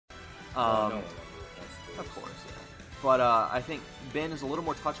Of course, yeah. But I think Ben is a little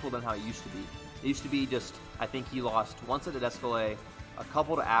more touchable than how it used to be. It used to be just, I think he lost once at Escalade, a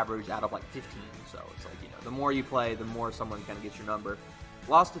couple to average out of like 15. So it's like, the more you play, the more someone kind of gets your number.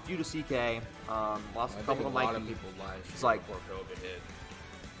 Lost a few to CK, lost a couple to Mikey. A lot of people it's like before COVID hit.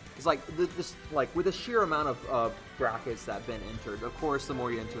 It's like this, like with the sheer amount of brackets that Ben entered. Of course, the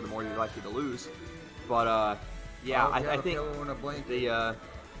more you enter, the more you're likely to lose. But yeah, I think the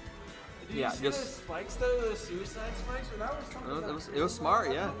Did you see the spikes though, the suicide spikes? That was it was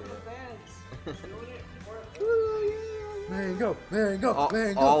smart, yeah. Man, go, man, go,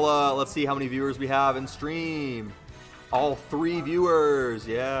 man, go. All let's see how many viewers we have in stream. All 3 viewers,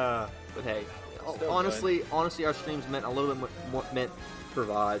 yeah. But hey, honestly, our streams meant a little bit more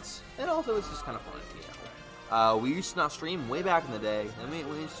provides, and also it's just kind of fun, we used to not stream way back in the day. I mean,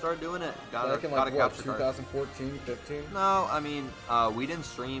 when we started doing it, gotta capture 2014, 15? No, I mean, we didn't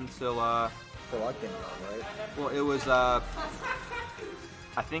stream till I came out, right? Well, it was I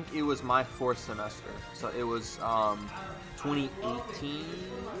think it was my 4th semester, so it was 2018.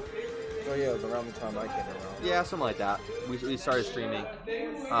 Oh yeah, it was around the time I came around. Yeah, something like that. We started streaming,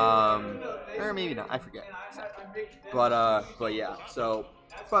 or maybe not. I forget exactly. But yeah. So,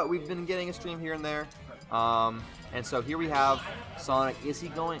 but we've been getting a stream here and there. And so here we have Sonic. Is he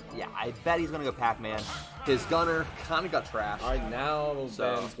going? Yeah, I bet he's gonna go Pac-Man. His gunner kind of got trashed. All right, now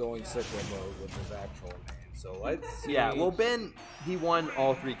Ben's going sicko mode with his actual name. So let's see. Yeah, well, Ben, he won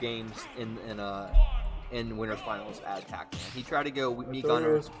all 3 games in winners finals as Pac-Man. He tried to go me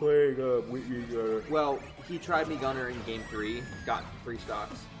gunner. Well, he tried me gunner in game 3, got 3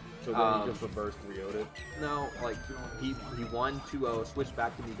 stocks. So then he just reversed 3-0'd it? No, like he won 2-0, switched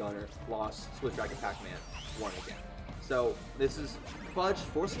back to me gunner, lost, switched back to Pac-Man, won again. So this is Fudge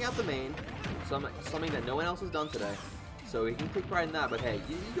forcing out the main, something that no one else has done today. So he can take pride in that, but hey,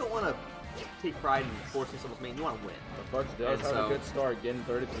 you don't want to take pride in forcing someone's main, you want to win. But Fudge does have a good start, getting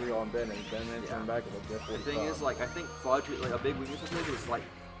 33 on Ben, and Ben entering back with a good 45. The thing is, like, I think Fudge, like, a big weakness of his is, like,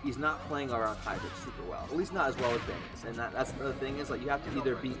 he's not playing around hybrid super well. At least not as well as Ben is. And that's the thing is, like, you have to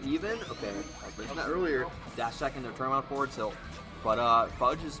either be even, okay, I was mentioning that earlier, dash second or turn around forward tilt. But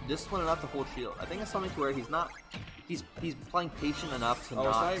Fudge is disciplined enough to hold shield. I think it's something to where he's not, he's playing patient enough to not.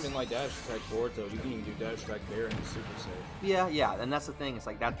 It's not even like dash strike forward tilt. You can even do dash strike there and he's super safe. Yeah, and that's the thing. It's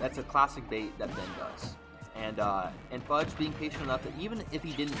like that's a classic bait that Ben does. And Fudge being patient enough that even if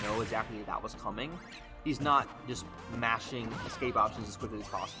he didn't know exactly that was coming, he's not just mashing escape options as quickly as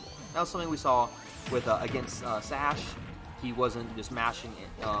possible. That was something we saw with against Sash. He wasn't just mashing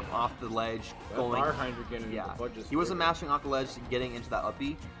it off the ledge, going. Yeah, he wasn't mashing off the ledge, getting into that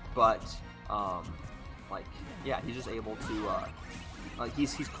uppy, but like, yeah, he's just able to. Like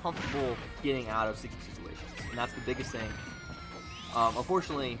he's comfortable getting out of sticky situations, and that's the biggest thing.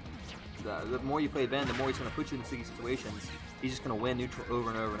 Unfortunately, the more you play Ben, the more he's going to put you in sticky situations. He's just going to win neutral over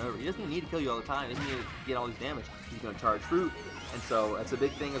and over and over. He doesn't even need to kill you all the time. He doesn't need to get all these damage. He's going to charge fruit, and so that's a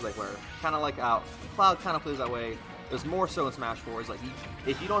big thing. Is like where kind of like out Cloud kind of plays that way. There's more so in Smash 4. Is like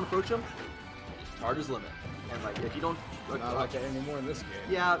if you don't approach him, charge his limit, and like if you don't. Not like that anymore in this game.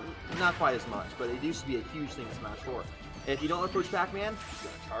 Yeah, not quite as much, but it used to be a huge thing in Smash 4. If you don't approach Pac-Man, he's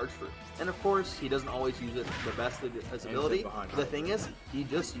going to charge fruit. And of course, he doesn't always use it the best of his ability. The thing is, he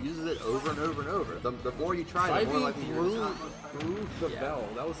just uses it over and over and over. The more you try, the more likely you're going to through the bell.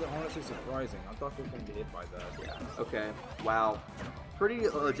 That was honestly surprising. I thought they were going to get hit by that. Yeah. Okay. Wow. Pretty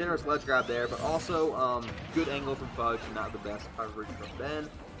generous ledge grab there, but also good angle from Fudge, not the best coverage from Ben.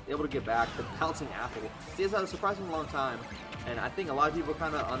 Able to get back. The bouncing Apple. He has had a surprisingly long time, and I think a lot of people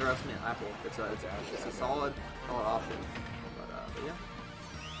kind of underestimate Apple. It's a solid option. But yeah.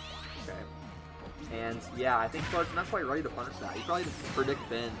 Okay. And yeah, I think Fudge's not quite ready to punish that. He probably didn't predict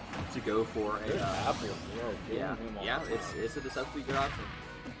Ben to go for a Apple throw. Yeah, it's a deceptively good option.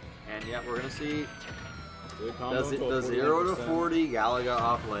 And yeah, we're gonna see the 0 to 40 Galaga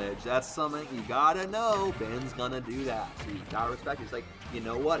off ledge. That's something you gotta know. Ben's gonna do that. So you gotta respect it. It's like, you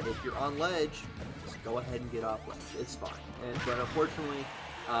know what? If you're on ledge, just go ahead and get off ledge. It's fine. But unfortunately,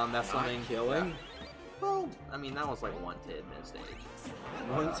 that's something. Killing. Well, I mean, that was like 110 mid stage.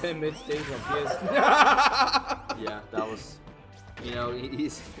 110 mid stage on PS. Yeah, that was. You know,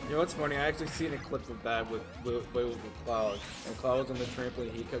 he's. You know what's funny? I actually seen a clip of that with Cloud. And Cloud was on the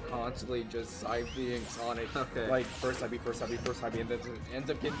trampoline. He could constantly just side being Sonic. Okay. Like first side B, and then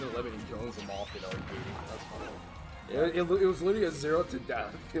ends up getting to the limit and kills him off. You know, that's funny. Yeah. It was literally a 0 to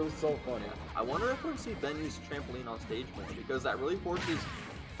death. It was so funny. I wonder if we'll see Ben use trampoline on stage more, because that really forces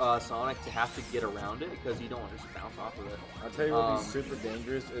Sonic to have to get around it because you don't want to just bounce off of it. I'll tell you what would be super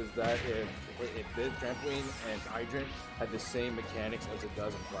dangerous is that if the trampoline and hydrant had the same mechanics as it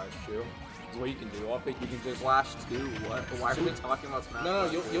does in Flash 2, is what you can do off it. You can just Flash 2. What? Why are we talking about Smash? No,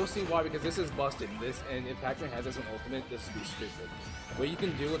 you'll see why, because this is busted. And if Pac-Man has this in Ultimate, this would be stupid. What you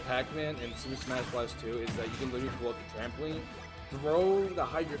can do with Pac-Man and Super Smash Bros. 2 is that you can literally pull up the trampoline, throw the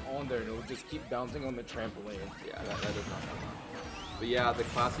hydrant on there, and it'll just keep bouncing on the trampoline. Yeah, that does not happen. But yeah, the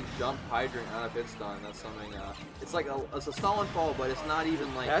classic jump hydrant out of its done. That's something. It's like it's a stalling fall, but it's not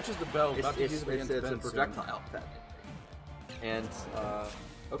even like. Catches the bell. It's a projectile. And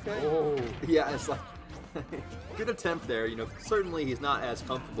okay. Oh. Yeah, it's like good attempt there. You know, certainly he's not as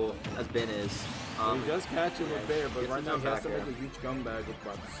comfortable as Ben is. He does catch it with Bear, but right now he has to there. make a huge comeback with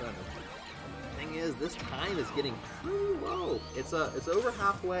 5%. Thing is, this time is getting pretty low. It's over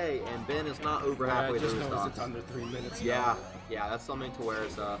halfway, and Ben is not over halfway through his it's under 3 minutes. Yeah, yeah, that's something to where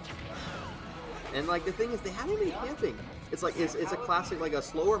it's and like the thing is, they haven't been camping. It's like it's a classic like a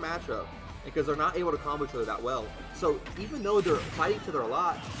slower matchup because they're not able to combo each other that well. So even though they're fighting each other a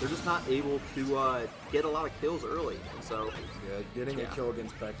lot, they're just not able to get a lot of kills early. And so yeah, getting a kill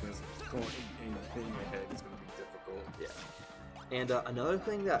against Pac-Man going in your head is going to be difficult. Yeah. And another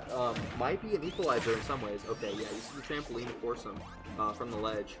thing that might be an equalizer in some ways. Okay, yeah, this is the trampoline to force him from the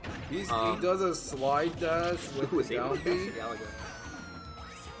ledge. He does a slide dash with the down B.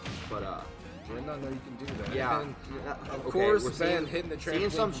 But I did not know you can do that. Yeah. And, of okay, course, we're Ben hitting the trampoline. seeing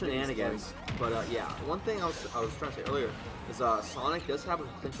some shenanigans. But yeah, one thing I was trying to say earlier is Sonic does have a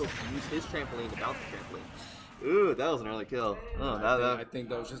potential to use his trampoline to bounce the trampoline. Ooh, that was an early kill. Oh, I think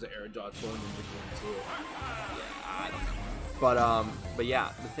that was just an air dodge going in the game too. Yeah, I don't know. But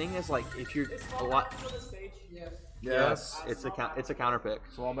yeah, the thing is like if you're a lot. Yes. It's a counter pick.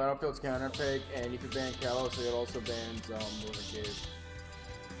 Small Battlefield's counter pick, and if you ban Kalos, it also bans Moving Cave.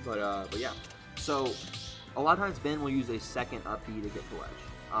 But yeah, so a lot of times Ben will use a second up B to get to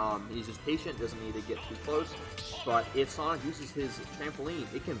ledge. He's just patient, doesn't need to get too close. But if Sonic uses his trampoline,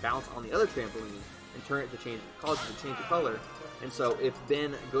 it can bounce on the other trampoline and turn it to cause it to change the color. And so if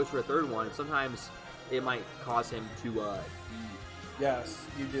Ben goes for a third one, sometimes it might cause him to. Yes,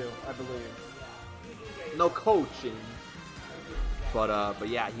 you do, I believe. No coaching. But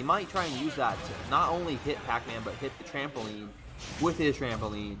yeah, he might try and use that to not only hit Pac-Man, but hit the trampoline with his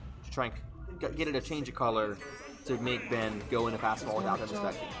trampoline to try and get it to change of color to make Ben go into fastball without him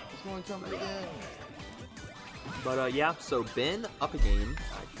expecting. But yeah, so Ben up a game.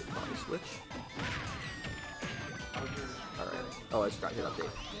 I should probably switch. Alright. Oh, I just got hit update.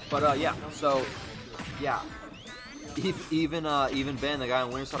 But yeah, so yeah. Even Ben, the guy on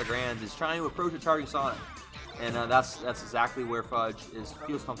winner's side of Grands, is trying to approach a charging Sonic. And that's exactly where Fudge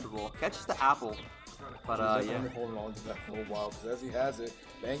feels comfortable. Catches the apple. But yeah. He's holding on to that for a while, because as he has it,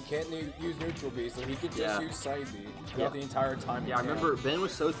 Ben can't use neutral B, so he could just use side B throughout the entire time. Yeah, I remember Ben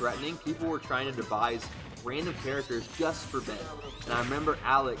was so threatening, people were trying to devise random characters just for Ben. And I remember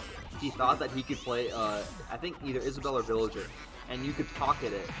Alec, he thought that he could play, I think either Isabelle or Villager, and you could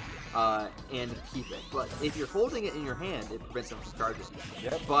pocket it and keep it. But if you're holding it in your hand, it prevents him from charging.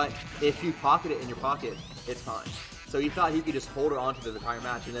 Yep. But if you pocket it in your pocket, it's fine. So he thought he could just hold it onto the entire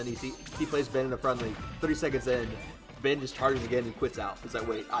match, and then he plays Ben in the friendly. 30 seconds in, Ben just charges again and quits out. It's like,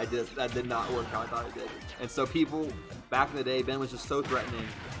 wait, that did not work how I thought it did. And so people, back in the day, Ben was just so threatening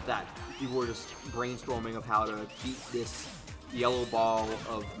that people were just brainstorming of how to beat this yellow ball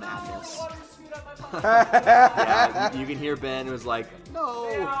of madness. Yeah, you can hear Ben was like, no.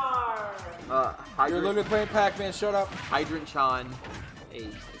 You're literally playing Pac-Man, shut up. Hydrant Chan. Hey,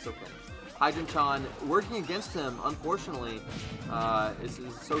 it's okay. Hydrant Chan working against him, unfortunately, is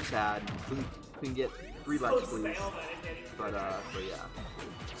so sad. We can get 3 likes, please. But yeah.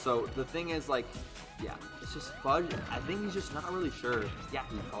 So the thing is, like, yeah, it's just Fudge. I think he's just not really sure. Yeah,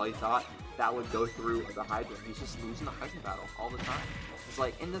 he probably thought that would go through the hydrant. He's just losing the hydrant battle all the time. It's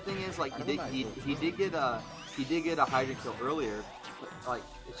like, and the thing is, like, he did get a hydrant kill earlier. But, like,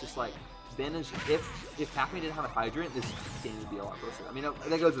 it's just like Ben is if Pac-Man didn't have a hydrant, this game would be a lot closer. I mean,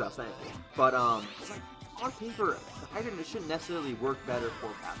 that goes without saying. But it's like on paper, the hydrant shouldn't necessarily work better for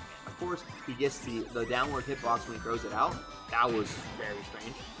Pac-Man. Of course, he gets the downward hitbox when he throws it out. That was very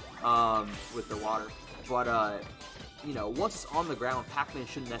strange with the water. But you know, once it's on the ground, Pac-Man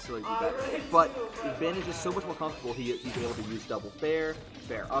shouldn't necessarily be better. But Ben is just so much more comfortable. He's able to use double fair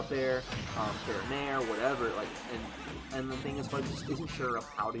up air, fair in air, whatever. Like, and the thing is, Fudge just isn't sure of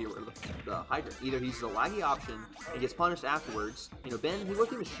how to get rid of the hydrant. Either he's the laggy option and gets punished afterwards. You know, Ben, he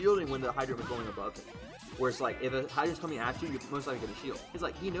wasn't even shielding when the hydrant was going above him. Whereas, like, if a hydrant's coming at you, you're most likely going to shield. It's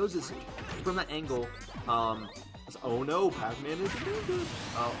like, he knows this from that angle. Oh no, Pac-Man isn't doing good.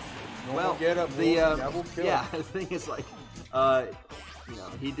 Oh, No well, one get up, the double kill. yeah, the thing is like, you know,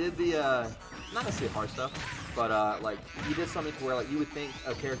 he did the not necessarily hard stuff, but like he did something to where like you would think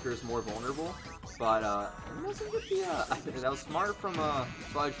a character is more vulnerable, but it wasn't with the that was smart from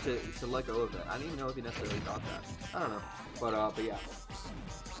Fudge to let go of it. I didn't even know if he necessarily thought that. I don't know, but yeah.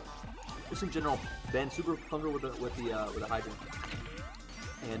 Just in general, Ben super comfortable with the hydrant,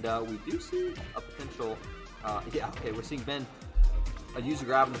 and we do see a potential. Yeah, okay, we're seeing Ben use a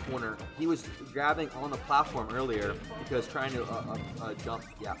grab in the corner. He was grabbing on the platform earlier because trying to jump.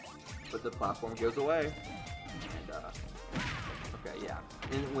 Yeah, but the platform goes away. And okay, yeah.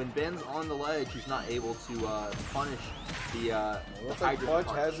 And when Ben's on the ledge, he's not able to punish the looks like hydrant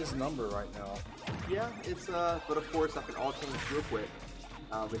Fudge has his number right now. Yeah, it's but of course that can all change real quick.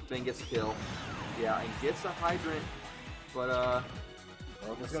 If Ben gets a kill, yeah, and gets a hydrant, but well,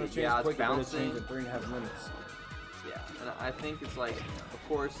 it's gonna change yeah, quick. it's bouncing. It's in 3.5 minutes. Yeah, and I think it's like, of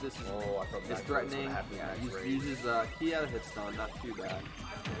course, this I thought is threatening. Yeah, he uses key out of hit stun, not too bad.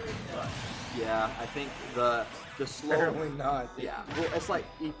 But yeah, I think the slow. Apparently not. Yeah, well, it's like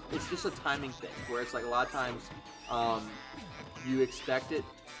it's just a timing thing where it's like a lot of times you expect it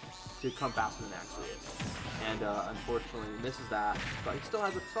to come faster than it actually is, and unfortunately misses that. But he still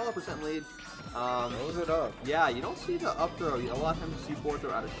has a solid % lead. Throws it up. Yeah, you don't see the up throw. A lot of times you see forward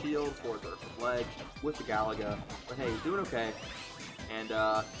throw out of shield, forward throw from ledge with the Galaga. But hey, he's doing okay. And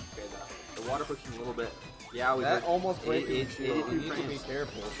okay, the water pushing a little bit. Yeah, we that almost breaks the shield. You need to be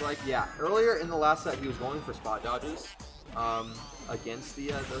careful. It's like, yeah, earlier in the last set he was going for spot dodges against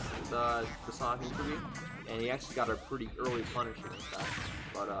the Sonic interview, and he actually got a pretty early punish against that.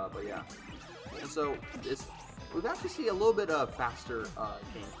 But yeah, and so we've actually seen a little bit of faster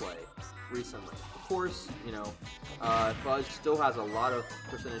gameplay recently. Of course, you know, Fudge still has a lot of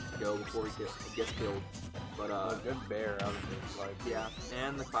percentage to go before he gets killed. But a good bear out of this, like yeah,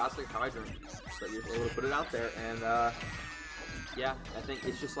 and the classic hydrant. So you're able to put it out there, and yeah, I think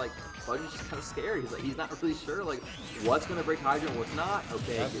it's just like Fudge is just kind of scared. He's not really sure like what's gonna break hydrant, what's not.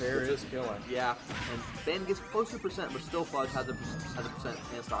 Okay, that bear is killing. Yeah, and Ben gets close to percent, but still Fudge has a percent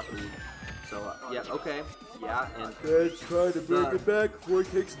and stock lead. So yeah, okay, yeah, and Fudge trying to bring it back before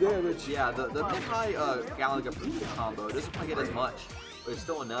it takes damage. Yeah, the mid-high Galaga combo doesn't quite get as much, but it's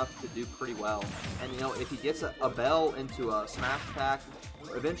still enough to do pretty well. And you know, if he gets a bell into a smash attack,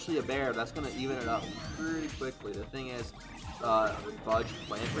 eventually a bear, that's going to even it up pretty quickly. The thing is, Fudge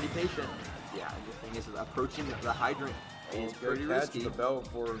playing pretty patient. Yeah, and the thing is, approaching the hydrant is pretty risky. The bell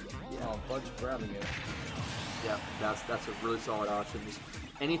for Fudge grabbing it. Yeah, that's a really solid option. Just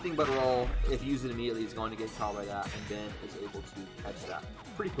anything but roll. If you use it immediately, it's going to get caught by that, and Ben is able to catch that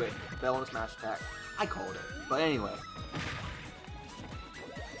pretty quick. Bell on a smash attack. I called it. But anyway.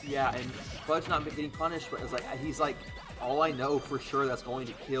 Yeah, and Fudge not getting punished, but it's like he's like, all I know for sure that's going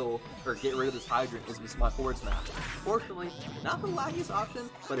to kill or get rid of this hydrant is my forward smash. Fortunately, not the laggiest option,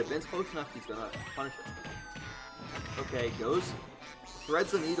 but if Ben's close enough, he's gonna punish it. Okay,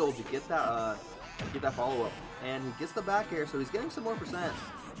 threads the needle to get that follow up, and he gets the back air, so he's getting some more percent.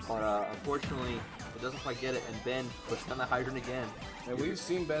 But unfortunately, it doesn't quite get it, and Ben puts down the hydrant again. And we've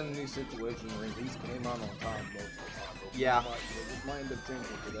seen Ben in these situations where he's came out on time most of the time. Yeah. This might end up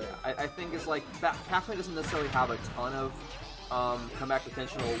changing today. I think it's like Pac-Man doesn't necessarily have a ton of comeback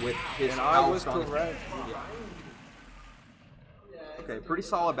potential with his. And I was correct. Yeah. Okay, pretty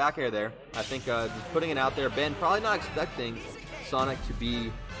solid back air there. I think just putting it out there. Ben probably not expecting Sonic to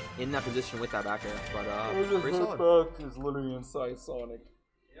be in that position with that back air, but pretty solid. Is literally inside Sonic.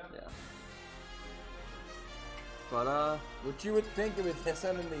 Yeah. But what you would think of it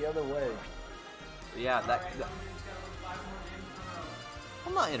sending the other way. Yeah, that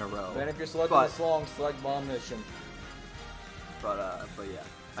I'm not in a row. Then if you're selecting this long, select bomb mission. But yeah,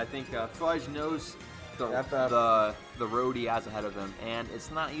 I think Fudge knows the road he has ahead of him, and it's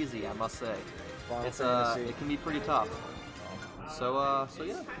not easy, I must say. It can be pretty tough. So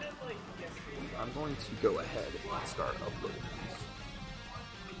yeah, I'm going to go ahead and start uploading these.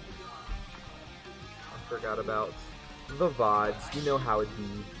 I forgot about the VODs. You know how it be.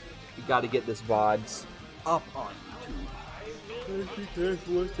 You got to get this VODs up on YouTube.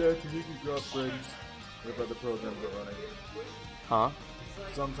 What about the programs are running? Huh?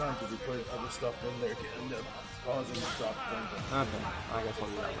 Sometimes if you put other stuff in there, it can end up causing you to stop thinking. Okay, I guess I'll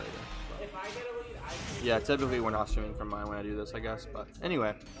do that later. But yeah, typically we're not streaming from mine when I do this, I guess. But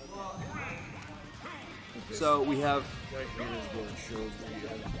anyway. So we have... Right here is where it shows that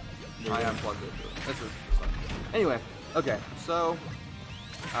you I unplugged it. That's fine. Anyway, okay, so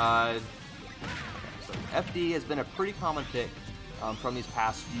FD has been a pretty common pick from these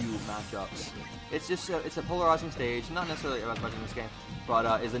past few matchups. It's just it's a polarizing stage, not necessarily everybody's in this game,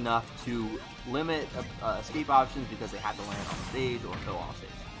 but is enough to limit escape options because they have to land on the stage or go off stage.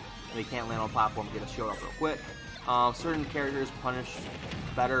 And they can't land on platform and get a shield up real quick. Certain characters punish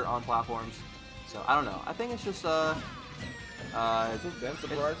better on platforms, so I don't know. I think it's just Ben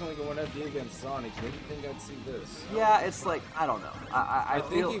surprisingly going FD against Sonic. Didn't think I'd see this. yeah, it's like I don't know. I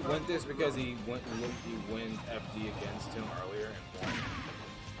think feel he went this because he went FD against him earlier and won.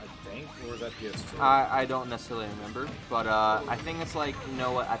 I think, or was that PS2? I don't necessarily remember, but I think it's like, you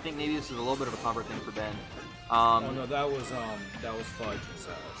know what? I think maybe this is a little bit of a comfort thing for Ben. Oh no, that was Fudge and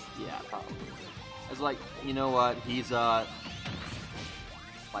Sash. Yeah, probably. It's like, you know what? He's like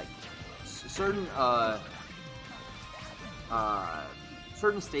certain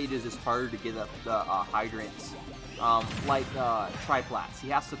certain stages is harder to get up the hydrants. Like triplats, he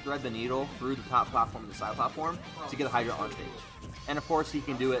has to thread the needle through the top platform and the side platform to get a hydrant on stage. And of course, he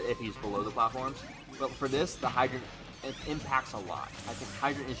can do it if he's below the platforms. But for this, the hydrant impacts a lot. I think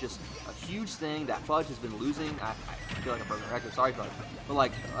hydrant is just a huge thing that Fudge has been losing. I feel like a broken record. Sorry, Fudge. But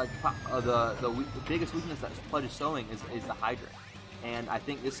like the biggest weakness that Fudge is showing is the hydrant. And I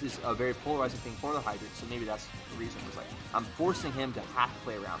think this is a very polarizing thing for the hydrant. So maybe that's the reason. It's like I'm forcing him to have to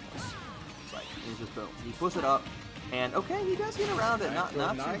play around this. It's like he's just boom. He puts it up. And okay, he does get around it, not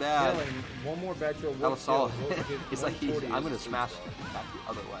too bad. One more back throw. That was solid. It's like I'm gonna smash it back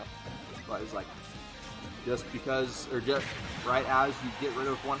the other way. But it's like just because, or just right as you get rid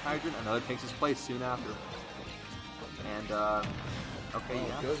of one hydrant, another takes its place soon after. And okay,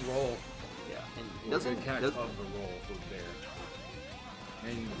 yeah. Good roll. Yeah, and it doesn't kind of the roll from there.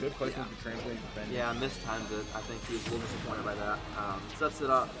 And good placement for trampoline. Yeah, mistimed it. I think he was a little disappointed by that. Sets it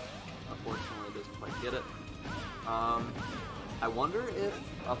up. Unfortunately, doesn't quite get it. I wonder if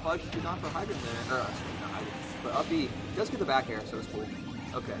Fudge did not throw hydrant there, or not hydrant, but up B does get the back air, so it's cool.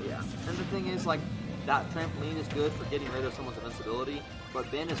 Okay, yeah. And the thing is, like, that trampoline is good for getting rid of someone's invincibility, but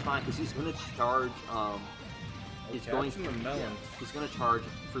Ben is fine because he's going to charge. He's going to charge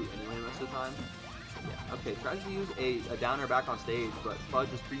fruit anyway most of the time. So, yeah. Okay, tries to use a downer back on stage, but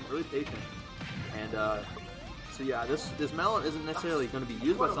Fudge is being really patient, and so yeah, this melon isn't necessarily going to be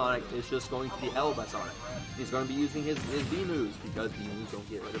used by Sonic, it's just going to be held by Sonic. He's going to be using his B moves, because B moves don't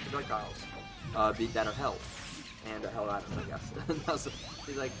get rid of projectiles that are held. And held items, I guess.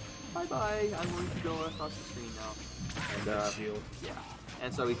 He's like, bye-bye, I'm going to go across the screen now. And shield. Yeah.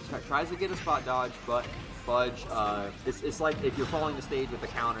 And so he tries to get a spot dodge, but Fudge, it's like if you're following the stage with a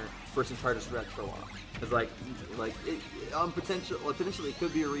counter, person tries to stretch so long. It's like potentially it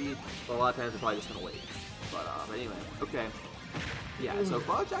could be a read, but a lot of times they're probably just going to wait. But anyway, okay. Yeah, so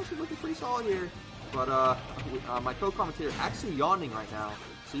Fudge actually looking pretty solid here. But my co-commentator actually yawning right now.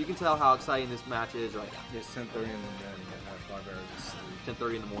 So you can tell how exciting this match is right now. It's 10:30 in the morning. I have 5 hours of sleep.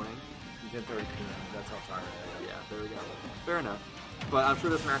 10:30 in the morning? 10:30 p.m. That's how tired I am. Yeah, there we go. Fair enough. But I'm sure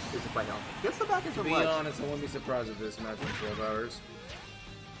this match isn't quite healthy. Gets the back into To be honest, I wouldn't be surprised if this match went 12 hours.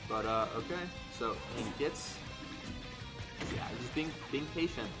 But, okay. So, he gets... Yeah, just being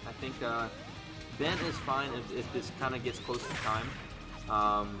patient. I think, Ben is fine if this kind of gets close to time.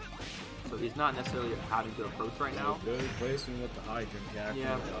 So he's not necessarily having to approach right now. Good placement with the hydrant cap.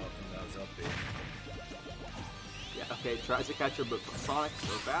 Yeah. And that's up there. Yeah, okay, tries to catch her, but Sonic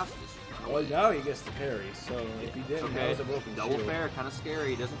so fast. Well, now he gets the parry, so if he didn't, that was a broken double shield. fair, kind of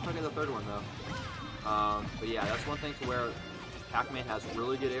scary. Doesn't quite get the third one, though. But yeah, that's one thing to where Pac-Man has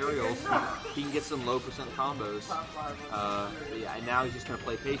really good aerials. He can get some low percent combos. But yeah, and now he's just going to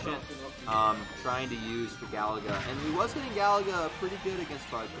play patient, trying to use the Galaga. And he was getting Galaga pretty good against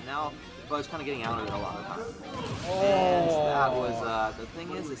Fudge, but now Fudge kind of getting out of it a lot of the time. And that was, the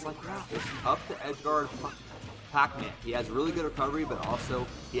thing is, it's like, it's up to edge guard Pac-Man. He has really good recovery, but also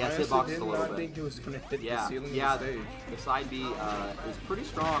he has hitboxes a little bit. I think he was going to hit the ceiling yeah, of the stage. The side B is pretty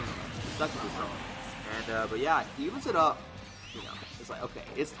strong, deceptively strong. And, but yeah, he evens it up. You know, it's like, okay,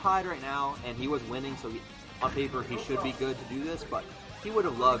 it's tied right now, and he was winning, so on paper he should be good to do this, but he would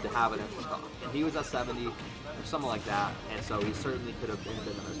have loved to have an extra spot. And he was at 70, or something like that, and so he certainly could have been in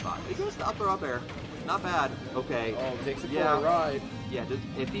the spot. He goes to up or up air. Not bad. Okay. Oh, takes it for a ride. Yeah,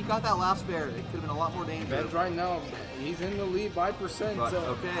 if he got that last fair, it could have been a lot more dangerous. Ben's right now, he's in the lead by percent. But, so.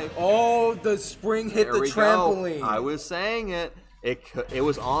 okay. Oh, the spring hit there the trampoline. Go. I was saying it. It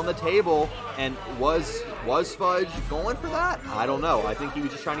was on the table, and was Fudge going for that? I don't know. I think he was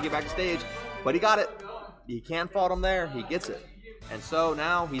just trying to get back to stage, but he got it. You can't fault him there. He gets it. And so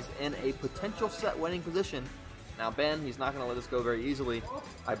now he's in a potential set winning position. Now Ben, he's not going to let this go very easily.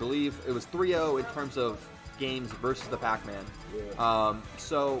 I believe it was 3-0 in terms of games versus the Pac-Man. Yeah.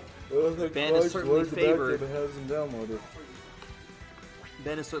 So Ben is certainly favored.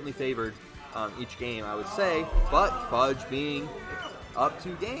 Ben is certainly favored each game, I would say, but Fudge being up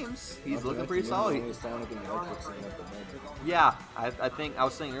 2 games, he's looking pretty solid. Yeah, I think I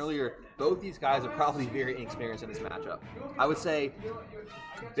was saying earlier, both these guys are probably very inexperienced in this matchup. I would say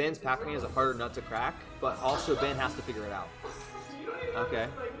Ben's Pac-Man is a harder nut to crack, but also Ben has to figure it out. Okay,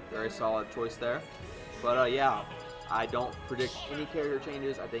 very solid choice there. But yeah, I don't predict any character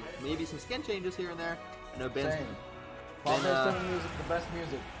changes. I think maybe some skin changes here and there. I know Ben's... Pac-Man music, the best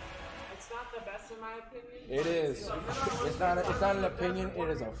music. It's not the best in my opinion. It is. It's not an opinion. It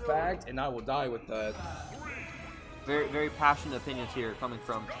is a fact, and I will die with that. Very, very passionate opinions here coming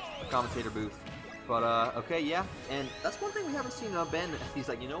from the commentator booth. But okay, yeah, and that's one thing we haven't seen Ben. He's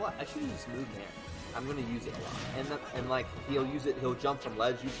like, you know what? I should use Smooth Nair. I'm gonna use it a lot, and like he'll use it. He'll jump from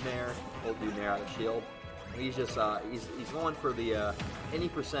ledge, use Nair. He'll do Nair out of shield. And he's just he's going for the any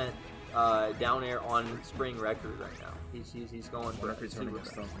percent down air on spring record right now. He's going for every turn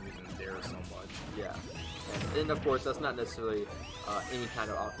against stuff and using Dare so much. Yeah, and of course that's not necessarily any kind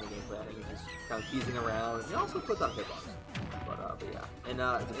of optimal gameplay. I think he's just kind of teasing around. He also puts out hitbox, but yeah, and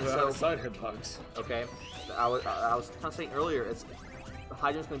so side hitbox. Okay, I was kind of saying earlier, the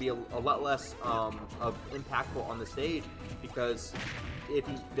hydrant's going to be a lot less of impactful on the stage because if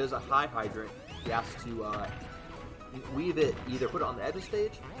he does a high hydrant, he has to weave it, either put it on the edge of the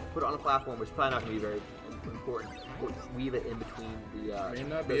stage, put it on a platform, which is probably not going to be very important, or weave it in between the may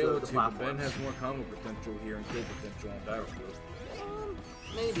not be able to, but Ben has more combo potential here and kill potential on Battlefield.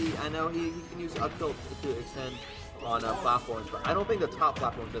 Maybe. I know he can use up tilt to extend on platforms, but I don't think the top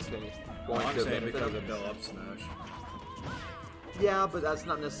platform is going to benefit because of Bell up smash. Yeah, but that's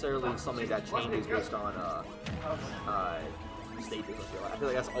not necessarily something that changes based on stages. I feel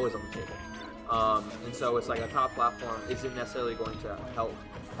like that's always on the table. And so it's like a top platform isn't necessarily going to help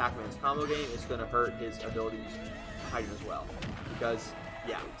Pac-Man's combo game. It's going to hurt his abilities to hide as well. Because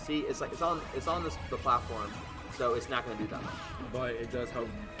yeah, see, it's like it's on the platform, so it's not going to do that much. But it does help.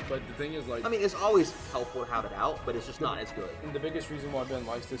 But the thing is, like, I mean, it's always helpful to have it out, but it's just not as good. And the biggest reason why Ben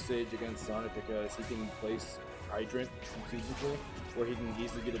likes this stage against Sonic because he can place Hydrant strategically, where he can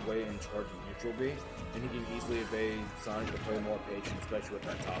easily get away and charge a neutral B, and he can easily evade Sonic to play more patient, especially with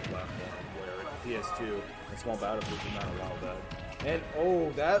that top platform, where PS2 and small Battlefield do not allow that. And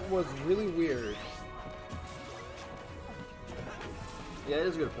oh, that was really weird. Yeah, it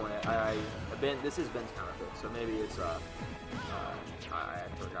is a good point. This is Ben's counterfeit, so maybe it's I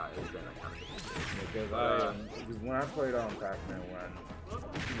forgot it was Ben that counterfeit. Because when I played on Pac-Man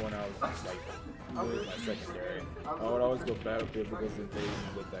when I was like really my secondary, I would always go Battlefield because invading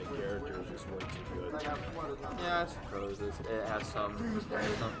with that character is just way too good. Yeah, I suppose it has some.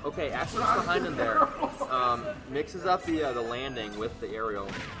 Okay, Ashton's behind him there. Mixes up the landing with the aerial.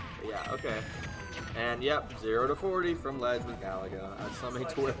 Yeah, okay. And yep, 0 to 40 from ledge with Galaga. Somebody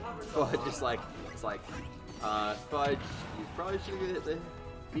to where Fudge is like, it's like, Fudge, you probably should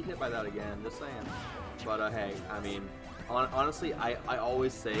be hit by that again. Just saying. But hey, I mean, honestly, I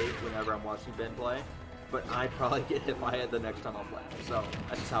always say whenever I'm watching Ben play, but I probably get hit by it the next time I play. So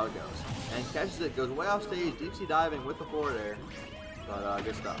that's just how it goes. And he catches it, goes way off stage, deep sea diving with the forward air. But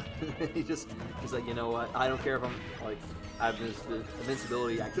good stuff. He's like, you know what? I don't care if I'm like I have this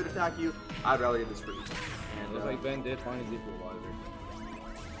invincibility. I could attack you. I'd rather get this free. And looks like Ben did find his equalizer.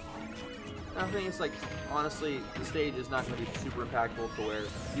 I think it's like honestly, the stage is not going to be super impactful to where you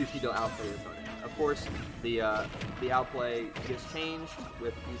usually don't outplay your opponent. Of course, the outplay gets changed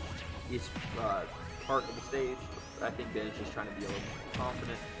with each part of the stage. But I think Ben is just trying to be a little more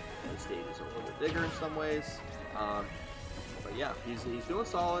confident. And the stage is a little bit bigger in some ways. But yeah, he's doing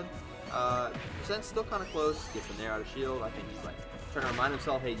solid. Percent's still kind of close. Gets the Nair out of shield. I think he's like trying to remind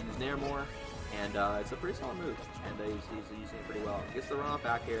himself, hey, use Nair more. And it's a pretty solid move. And he's using it pretty well. Gets the run off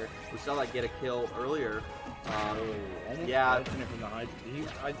back here. We saw that get a kill earlier. Yeah. From the high,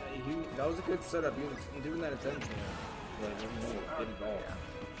 that was a good setup. He was doing that attention. But didn't go.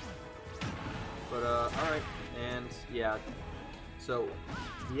 Yeah. But alright. And yeah. So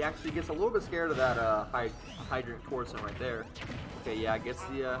he actually gets a little bit scared of that hydrant towards him right there. Okay, yeah, gets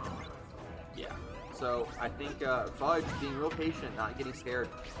the yeah. So I think Fudge being real patient, not getting scared.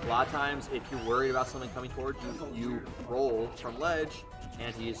 A lot of times, if you're worried about something coming towards you, you roll from ledge,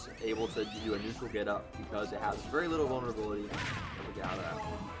 and he's able to do a neutral get up because it has very little vulnerability to get out of that.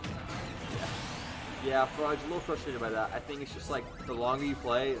 Yeah, Fudge, a little frustrated by that. I think it's just like the longer you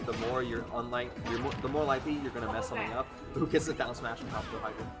play, the more the more likely you're gonna mess something up. Who gets the down smash on top of the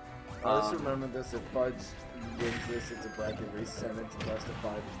hydrant? I just remember this: if Fudge wins this, it's a bracket race 7 to best of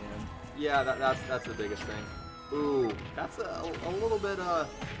 5 again. Yeah, that's the biggest thing. Ooh, that's a little bit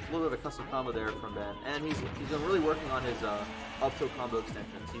of a custom combo there from Ben, and he's been really working on his up tilt combo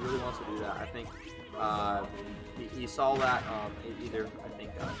extensions. He really wants to do that. I think he saw that either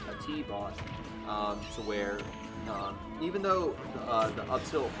a T-bot to where even though the up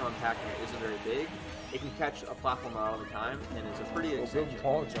tilt from Pac-Man isn't very big, it can catch a platform out all the time, and it's a pretty extension.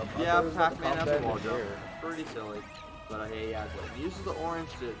 Yeah, Pac-Man has a wall jump. Pretty silly. But hey, yeah, he uses the orange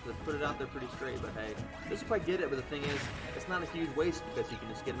to put it out there pretty straight. But hey, doesn't quite get it. But the thing is, it's not a huge waste because you can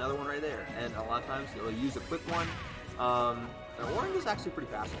just get another one right there. And a lot of times you'll use a quick one. An orange is actually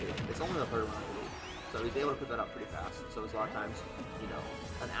pretty fast too. It's only the third one, I believe. So he's able to put that up pretty fast. So it's a lot of times, you know,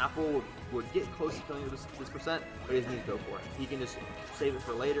 an apple would get close to killing this percent, but he doesn't need to go for it. He can just save it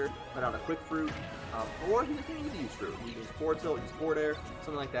for later, put out a quick fruit, or he doesn't need to use fruit. He can use forward tilt, use forward air,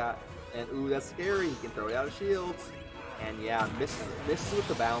 something like that. And ooh, that's scary. He can throw it out of shields. And yeah, misses with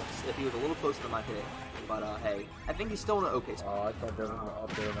the bounce if he was a little closer to my hit. But hey, I think he's still in an okay spot. Oh, I thought that was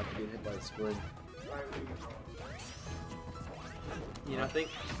up there enough to get hit by the split. You know, I think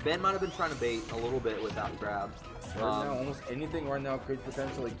Ben might have been trying to bait a little bit with that grab. Right now, almost anything right now could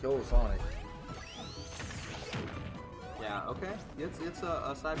potentially kill Sonic. Yeah, okay. It's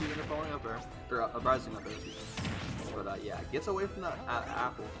a side B into falling up there, or a rising up there. But yeah, gets away from that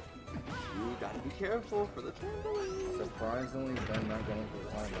apple. You gotta be careful for the trampoline. Surprisingly, Ben not going for the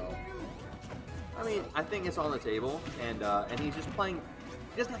timeout. I mean, I think it's on the table, and he's just playing.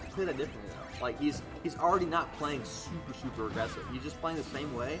 He doesn't have to play that differently though. Like he's already not playing super aggressive. He's just playing the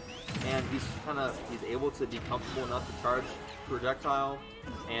same way, and he's able to be comfortable enough to charge projectile,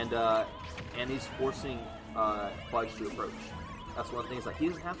 and he's forcing Fudge to approach. That's one thing. Is like he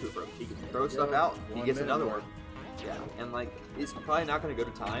doesn't have to approach. He can throw stuff out. He gets another one. Yeah, and like it's probably not going to go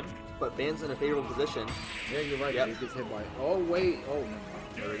to time, but Ben's in a favorable position. Yeah, you're right. Yep. He gets hit by. Oh wait. Oh.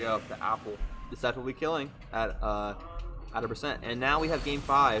 There we go. The apple deceptively killing at a %. And now we have game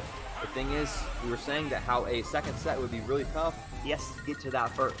 5. The thing is, we were saying that how a second set would be really tough. He has to get to that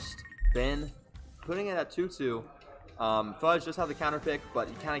first. Ben putting it at 2-2. Fudge does have the counter pick, but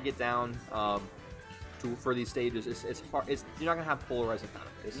you kind of get down for these stages. It's hard. You're not going to have polarizing counter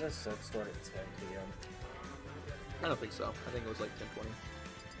picks. Isn't this set start at 10 p.m.? I don't think so. I think it was like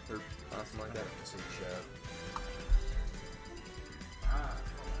 10:20 or something like that. It's in chat.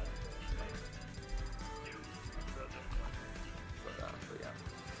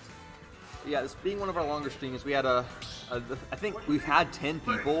 But yeah, this being one of our longer streams, we had I think we've had 10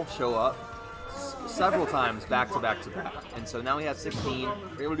 people show up several times back to back, and so now we have 16.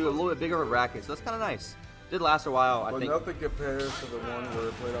 We're able to do a little bit bigger of a bracket, so that's kind of nice. Did last a while, I think. Nothing compares to the one where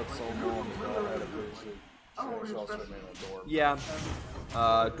it played out so long ago at a place. Yeah,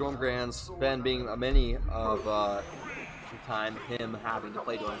 Dorm Grands, Ben being a many of the time, him having to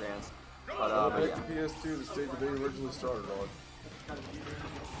play Dorm Grands. But yeah. PS2, the stage that they originally started on.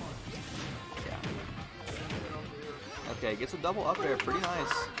 Yeah. Okay, gets a double up there, pretty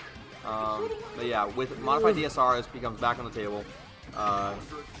nice. But yeah, with modified DSR, it becomes back on the table. And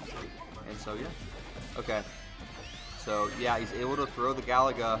so yeah. Okay. So yeah, he's able to throw the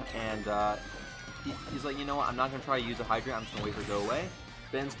Galaga and. He's like, you know what, I'm not going to try to use a Hydrant, I'm just going to wait for it to go away.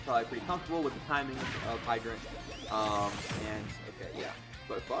 Ben's probably pretty comfortable with the timing of Hydrant. And, okay, yeah.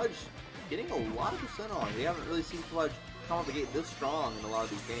 But Fudge, getting a lot of % on. We haven't really seen Fudge come out the gate this strong in a lot of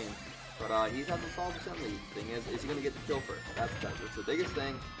these games. But he's had a solid % lead. Thing is he going to get the kill first? That's the biggest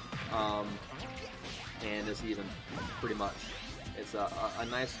thing. And it's even, pretty much. It's a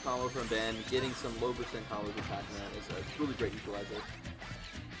nice combo from Ben. Getting some low % combos with Pac-Man is a really great equalizer.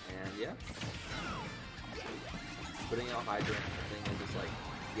 And, yeah. Putting out Hydrant, the thing is just like,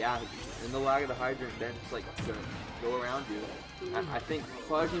 yeah, in the lag of the Hydrant, Ben's just like gonna go around you. I think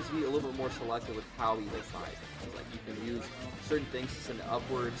Fudge needs to be a little bit more selective with how he hits Hydrant. Like you can use certain things to send it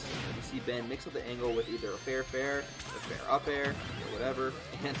upwards. You see Ben mix up the angle with either a fair, or fair up air, or whatever,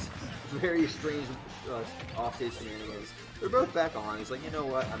 and very strange offstage shenanigans. They're both back on. He's like, you know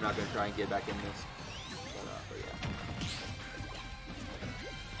what? I'm not gonna try and get back in this. But yeah.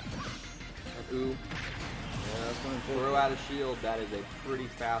 And ooh. Yeah, throw out a shield. That is a pretty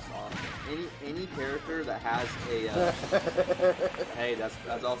fast option. Any character that has a hey,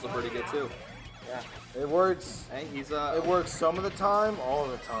 that's also pretty good too. Yeah, it works. Hey, it works some of the time, all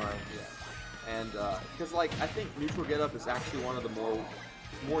of the time. Yeah, and because like I think neutral get up is actually one of the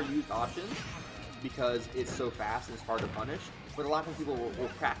more used options because it's so fast and it's hard to punish. But a lot of people will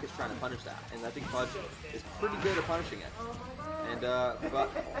practice trying to punish that, and I think Fudge is pretty good at punishing it. And but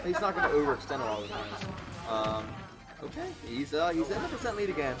he's not going to overextend it all the time. Okay, he's in the % lead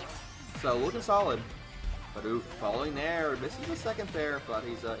again, so looking solid. But ooh, following there, misses the second pair, but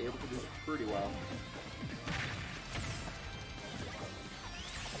he's able to do pretty well.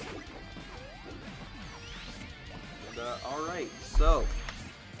 all right, so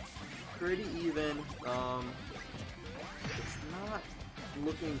pretty even. It's not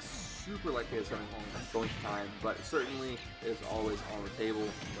looking super likely it's going to time, but it certainly is always on the table,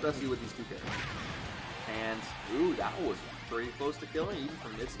 especially with these two characters. And ooh, that was pretty close to killing even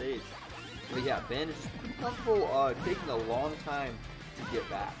from mid stage. But yeah, Ben is just pretty comfortable taking a long time to get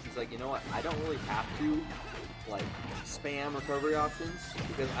back. He's like, you know what? I don't really have to like spam recovery options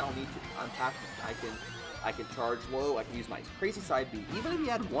because I don't need to. I'm Pac-Man. I can charge low. I can use my crazy side B. Even if he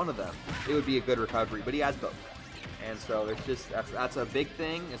had one of them, it would be a good recovery. But he has both, and so it's just that's a big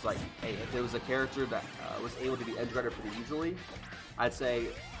thing. It's like, hey, if there was a character that was able to be edge guarded pretty easily, I'd say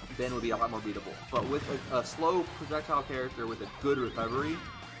Ben would be a lot more beatable. But with a slow projectile character with a good recovery,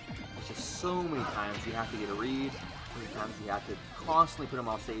 it's just so many times you have to get a read. So many times you have to constantly put him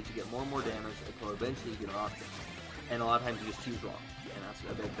off stage to get more and more damage until eventually you get an option. And a lot of times you just choose wrong. And that's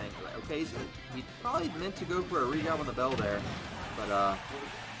a big thing. Like, okay, so he probably meant to go for a re-grab on the bell there. But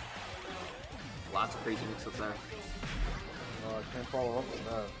lots of crazy mix-ups there. I can't follow up with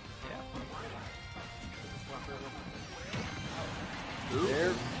that. Ooh.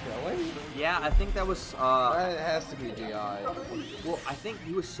 They're killing? Yeah, I think that was That has to be DI. well, I think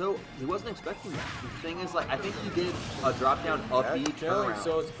he wasn't expecting that. The thing is, like, I think he did a drop down up B turnaround.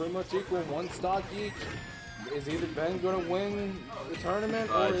 So it's pretty much equal, one stock each. Is either Ben gonna win the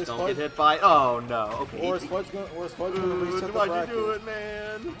tournament or is don't Fudge get hit by okay. or is Fudge gonna reset the Why'd bracket? you do it,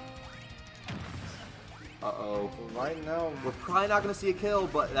 man? So right now We're probably not gonna see a kill,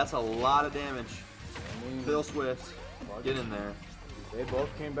 but that's a lot of damage. I mean, Phil Swift, Fudge- get in there. They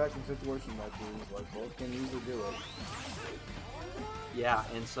both came back from situation like these, like both can easily do it. Yeah,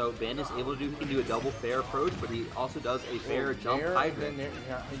 and so Ben is able to he can do a double fair approach, but he also does a fair jump hydrant. And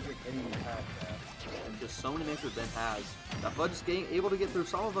just so many mixes Ben has. That Fudge is able to get through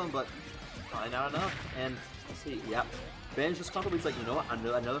some of them, but probably not enough. And let's see, yep. Ben's just comfortable. He's like, you know what? I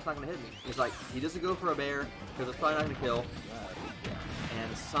know that's not going to hit me. He's like, he doesn't go for a bear because it's probably not going to kill.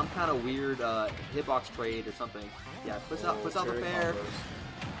 And some kind of weird hitbox trade or something. Yeah, puts out the fair.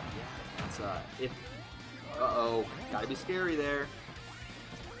 That's if. Gotta be scary there.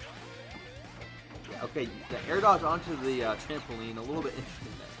 Yeah, okay, the air dodge onto the trampoline, a little bit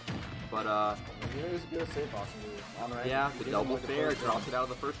interesting there. But Here's a good safe option. yeah, the double fair drops it out of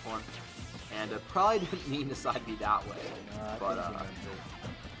the first one. And probably didn't mean to side B that way. But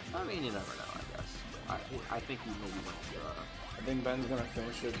I mean, you never know, I guess. I think he maybe went to I think Ben's gonna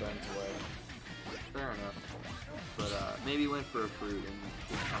finish it Ben's way. fair enough. But maybe went for a fruit and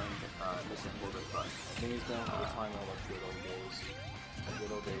just kind of missing a little bit. But I think he's going for the timeout like good old days.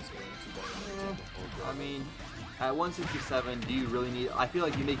 Good old days when I mean, at 167, do you really need? I feel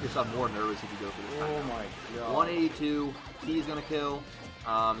like you make yourself more nervous if you go for this. oh my god. 182, he's gonna kill.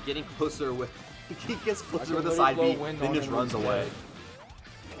 Getting closer with, he gets closer with the literally side B, blow wind then on just him runs instead. away.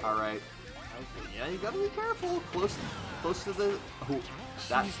 All right. Yeah, you gotta be careful. Close to the. Oh,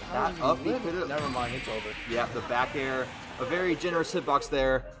 that up. He could have. Never mind, it's over. Yeah, the back air. A very generous hitbox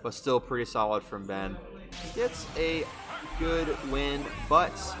there, but still pretty solid from Ben. He gets a good win,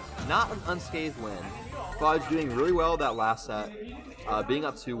 but not an unscathed win. Fudge doing really well that last set, being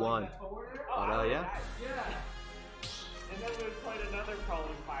up 2-1. But yeah. And then we played another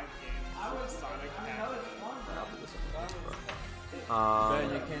probably 5 games with Sonic Ben,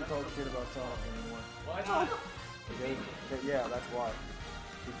 you can't talk shit about Sonic anymore. Why not? Yeah, that's why.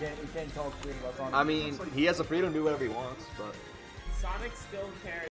 You can't talk shit about Sonic. I mean, he has the freedom to do whatever he wants, but. Sonic still cares.